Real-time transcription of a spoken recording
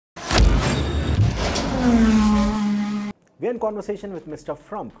We're in conversation with Mr.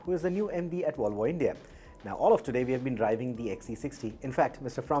 Frump, who is the new MD at Volvo India. Now, all of today we have been driving the XC60. In fact,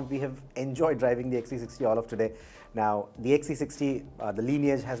 Mr. Frump, we have enjoyed driving the XC60 all of today. Now, the XC60, the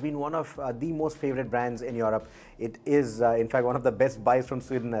lineage, has been one of the most favorite brands in Europe. It is, in fact, one of the best buys from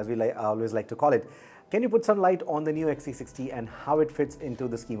Sweden, as we always like to call it. Can you put some light on the new XC60 and how it fits into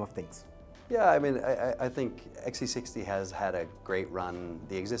the scheme of things? Yeah, I mean, I think XC60 has had a great run.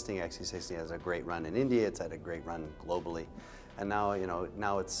 The existing XC60 has a great run in India. It's had a great run globally, and now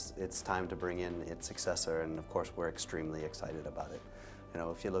now it's time to bring in its successor. And of course, we're extremely excited about it.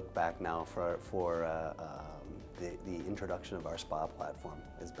 If you look back now for the introduction of our SPA platform,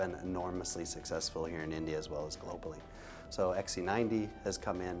 it's been enormously successful here in India as well as globally. So XC90 has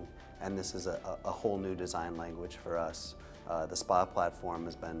come in, and this is a whole new design language for us. The SPA platform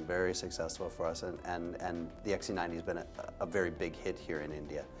has been very successful for us, and the XC90 has been a very big hit here in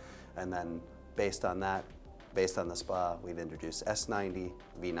India. And then based on that, based on the SPA, we've introduced S90,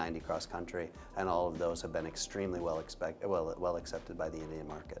 V90 cross country, and all of those have been extremely well accepted by the Indian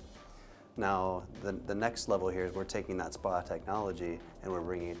market. Now, the next level here is we're taking that SPA technology and we're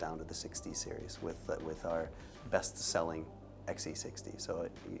bringing it down to the 60 series with our best-selling XC60. So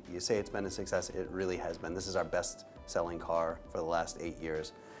you say it's been a success, it really has been. This is our best-selling car for the last 8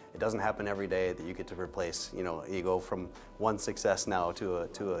 years. It doesn't happen every day that you get to replace, you go from one success now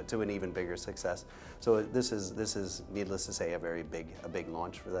to an even bigger success. So this is needless to say a big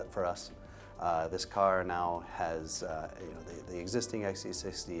launch for us. This car now has, the existing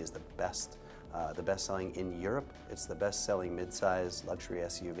XC60 is the best-selling in Europe. It's the best-selling mid-size luxury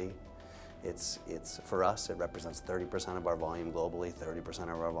SUV. It's for us, it represents 30% of our volume globally, 30% of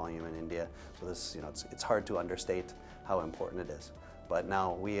our volume in India. So this, it's hard to understate how important it is. But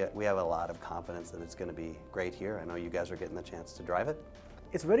now we have a lot of confidence that it's going to be great here. I know you guys are getting the chance to drive it.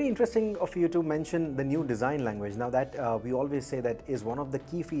 It's very interesting of you to mention the new design language. Now that we always say that is one of the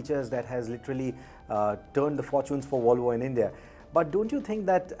key features that has literally turned the fortunes for Volvo in India. But don't you think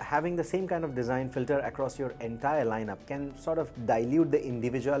that having the same kind of design filter across your entire lineup can sort of dilute the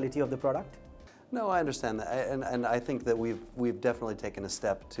individuality of the product? No, I understand that, and I think that we've definitely taken a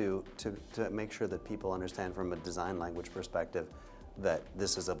step to make sure that people understand from a design language perspective that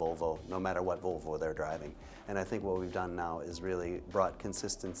this is a Volvo, no matter what Volvo they're driving. And I think what we've done now is really brought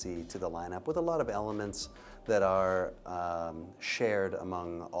consistency to the lineup with a lot of elements that are shared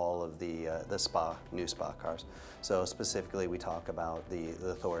among all of the new SPA cars. So specifically, we talk about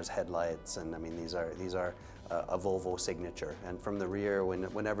the Thor's headlights, and I mean these are a Volvo signature. And from the rear,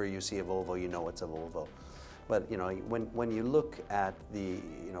 whenever you see a Volvo, you know it's a Volvo. But when you look at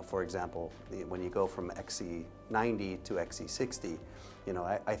for example, when you go from XC90 to XC60,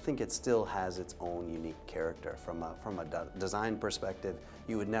 I think it still has its own unique character. From a design perspective,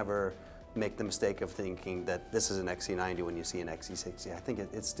 you would never make the mistake of thinking that this is an XC90 when you see an XC60. I think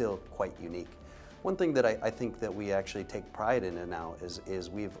it's still quite unique. One thing that I think that we actually take pride in now is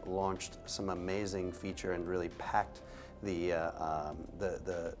we've launched some amazing feature and really packed the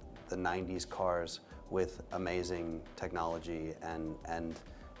 90s cars with amazing technology and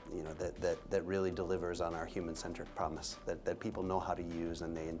that really delivers on our human-centric promise, that people know how to use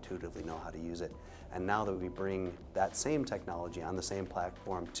and they intuitively know how to use it. And now that we bring that same technology on the same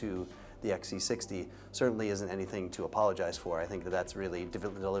platform to the XC60, certainly isn't anything to apologize for. I think that's really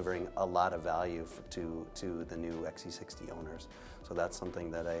delivering a lot of value to the new XC60 owners. So that's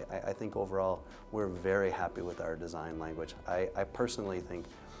something that I think overall we're very happy with our design language. I personally think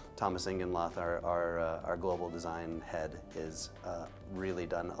Thomas Ingenloth, our global design head, is really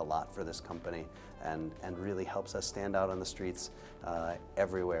done a lot for this company and really helps us stand out on the streets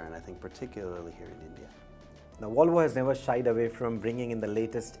everywhere, and I think particularly here in India. Now, Volvo has never shied away from bringing in the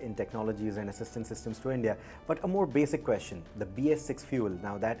latest in technologies and assistance systems to India. But a more basic question, the BS6 fuel,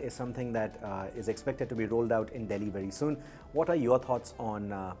 now that is something that is expected to be rolled out in Delhi very soon. What are your thoughts on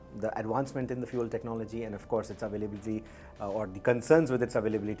the advancement in the fuel technology and of course its availability or the concerns with its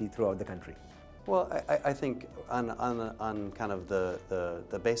availability throughout the country? Well, I think on kind of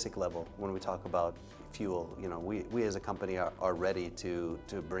the basic level, when we talk about fuel, we as a company are ready to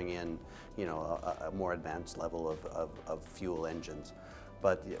bring in, a more advanced level of fuel engines.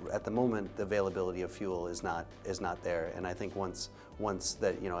 But at the moment, the availability of fuel is not there. And I think once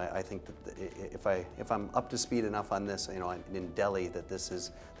that, I think that if I'm up to speed enough on this, in Delhi, that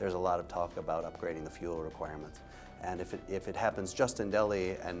there's a lot of talk about upgrading the fuel requirements. And if it happens just in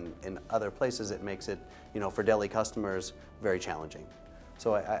Delhi and in other places, it makes it, for Delhi customers, very challenging.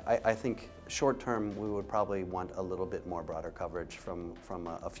 So I think short term, we would probably want a little bit more broader coverage from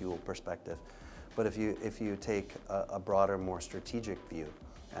a fuel perspective. But if you take a broader, more strategic view,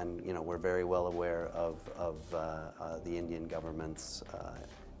 And we're very well aware of the Indian government's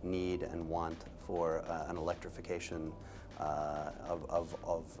need and want for an electrification of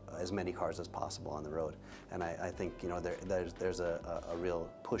as many cars as possible on the road. And I think there's a real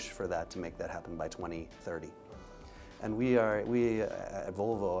push for that to make that happen by 2030. And we at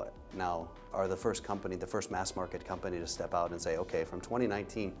Volvo now are the first company, the first mass market company to step out and say, okay, from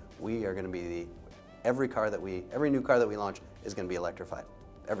 2019, we are going to be every new car that we launch is going to be electrified,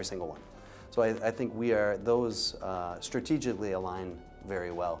 every single one. So I think those strategically align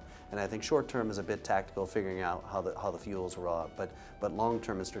very well. And I think short term is a bit tactical, figuring out how the fuels roll out. But long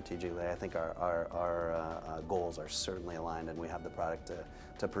term and strategically, I think our goals are certainly aligned, and we have the product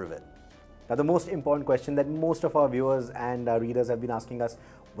to prove it. Now, the most important question that most of our viewers and readers have been asking us: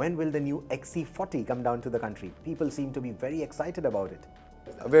 when will the new XC40 come down to the country? People seem to be very excited about it.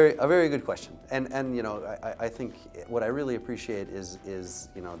 A very good question, and I think what I really appreciate is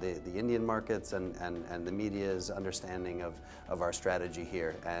the Indian markets and the media's understanding of our strategy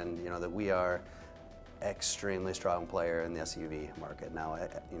here, and that we are extremely strong player in the SUV market now.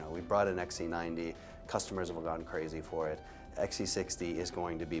 We brought an XC90, customers have gone crazy for it. XC60 is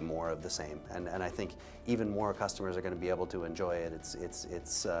going to be more of the same, and I think even more customers are going to be able to enjoy it.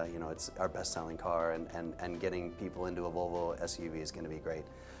 It's our best-selling car, and getting people into a Volvo SUV is going to be great.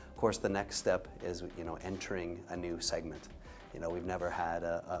 Of course, the next step is entering a new segment. We've never had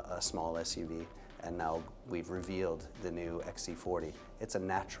a small SUV, and now we've revealed the new XC40. It's a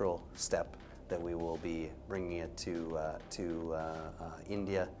natural step that we will be bringing it to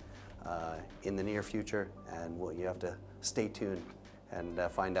India in the near future, and you have to stay tuned and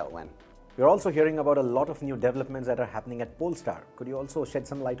find out when. We're also hearing about a lot of new developments that are happening at Polestar. Could you also shed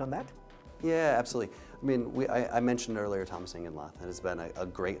some light on that? Yeah, absolutely. I mean, I mentioned earlier Thomas Ingenlath, and has been a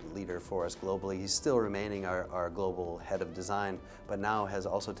great leader for us globally. He's still remaining our global head of design, but now has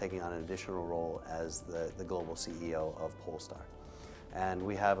also taken on an additional role as the global CEO of Polestar. And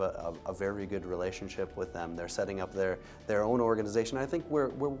we have a very good relationship with them. They're setting up their own organization. I think we're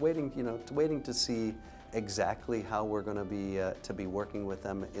waiting, waiting to see exactly how we're going to be working with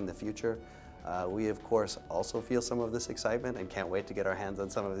them in the future. We of course also feel some of this excitement and can't wait to get our hands on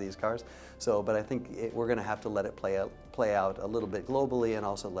some of these cars. But I think we're going to have to let it play out a little bit globally, and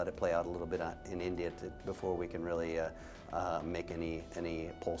also let it play out a little bit in India before we can really make any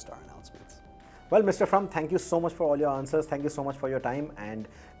Polestar announcements. Well, Mr. Frump, thank you so much for all your answers. Thank you so much for your time, and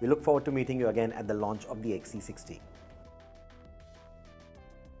we look forward to meeting you again at the launch of the XC60.